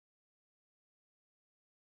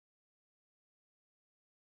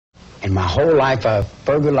In my whole life, I've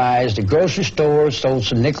burglarized a grocery store, stole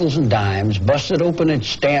some nickels and dimes, busted open a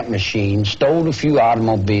stamp machine, stole a few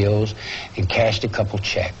automobiles, and cashed a couple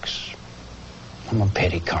checks. I'm a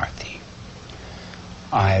petty car thief.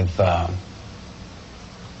 I've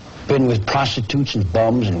been with prostitutes and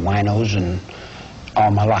bums and winos and all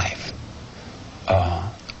my life.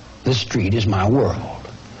 The street is my world.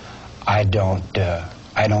 I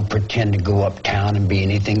don't pretend to go uptown and be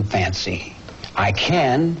anything fancy. I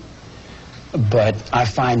can, but I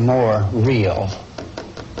find more real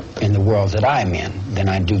in the world that I'm in than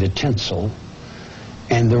I do the tinsel.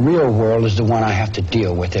 And the real world is the one I have to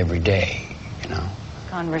deal with every day, you know.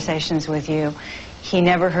 Conversations with you. He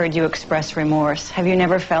never heard you express remorse. Have you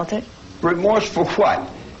never felt it? Remorse for what?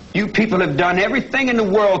 You people have done everything in the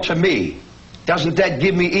world to me. Doesn't that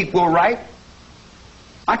give me equal right?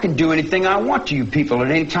 I can do anything I want to you people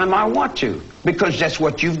at any time I want to, because that's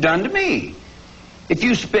what you've done to me. If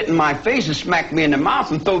you spit in my face and smack me in the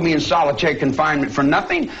mouth and throw me in solitary confinement for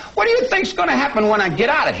nothing, what do you think's going to happen when I get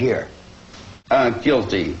out of here?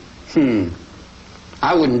 Guilty.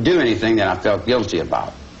 I wouldn't do anything that I felt guilty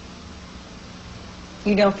about.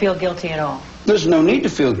 You don't feel guilty at all? There's no need to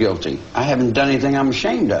feel guilty. I haven't done anything I'm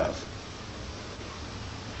ashamed of.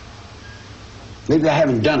 Maybe I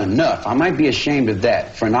haven't done enough. I might be ashamed of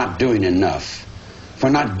that, for not doing enough, for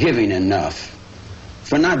not giving enough,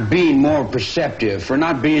 for not being more perceptive, for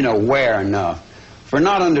not being aware enough, for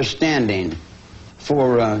not understanding,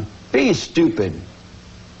 for being stupid.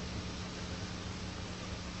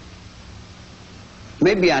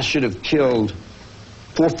 Maybe I should have killed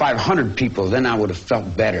 400 or 500 people, then I would have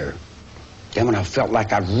felt better. Then when I felt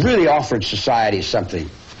like I really offered society something.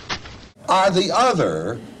 Are the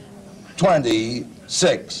other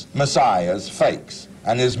 26 messiahs fakes?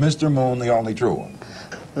 And is Mr. Moon the only true one?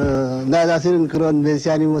 나 자신은 그런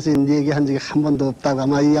메시아니 모습 얘기한 적이 한 번도 없다고.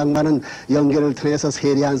 아마 이 양반은 연결을 통해서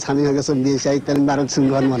세례한 사명에서 메시아 있다는 말을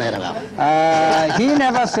증거한 해라. He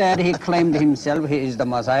never said he claimed himself he is the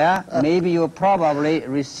Messiah. Maybe you probably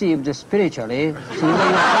received spiritually.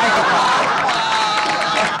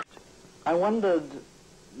 I wondered,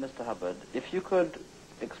 Mr. Hubbard, if you could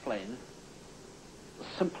explain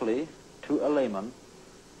simply to a layman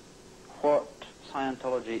what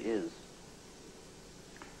Scientology is.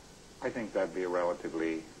 I think that'd be a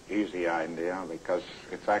relatively easy idea, because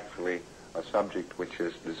it's actually a subject which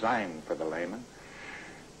is designed for the layman.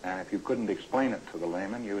 And if you couldn't explain it to the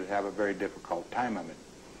layman, you would have a very difficult time of it.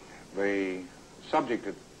 The subject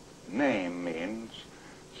name means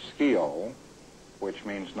skio, which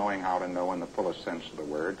means knowing how to know in the fullest sense of the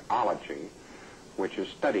word, ology, which is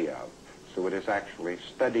study of. So it is actually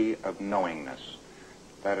study of knowingness.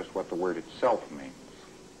 That is what the word itself means.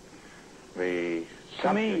 The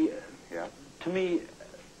subject, to me,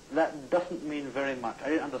 that doesn't mean very much. I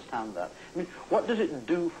didn't understand that. I mean, what does it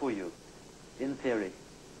do for you, in theory?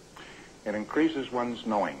 It increases one's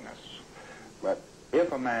knowingness. But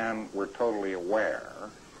if a man were totally aware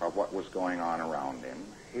of what was going on around him,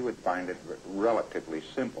 he would find it relatively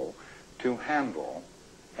simple to handle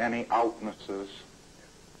any outnesses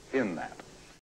in that.